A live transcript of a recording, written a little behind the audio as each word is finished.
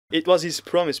It was his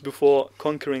promise before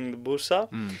conquering the Bursa.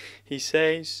 He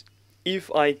says, if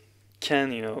I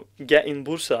can, get in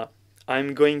Bursa,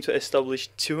 I'm going to establish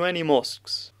 20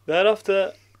 mosques.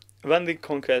 Thereafter, when the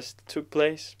conquest took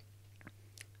place,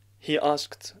 he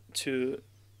asked to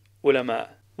ulama,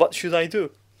 what should I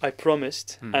do? I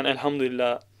promised, and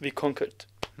alhamdulillah, we conquered.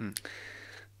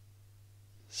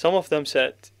 Some of them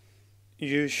said,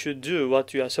 you should do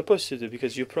what you are supposed to do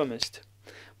because you promised.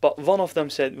 But one of them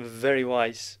said, very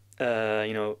wise,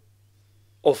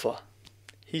 offer.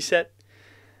 He said,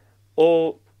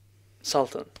 oh,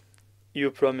 Sultan, you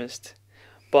promised,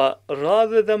 but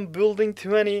rather than building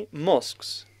 20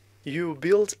 mosques, you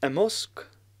build a mosque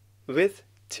with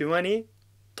 20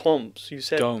 tombs. You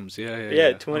said domes,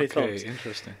 yeah, 20 okay, tombs.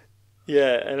 Interesting.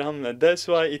 Yeah, alhamdulillah. That's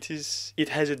why it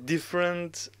has a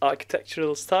different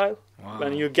architectural style. Wow.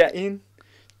 When you get in,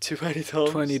 20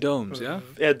 tombs. 20 domes, yeah?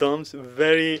 Yeah, domes,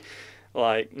 very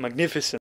magnificent.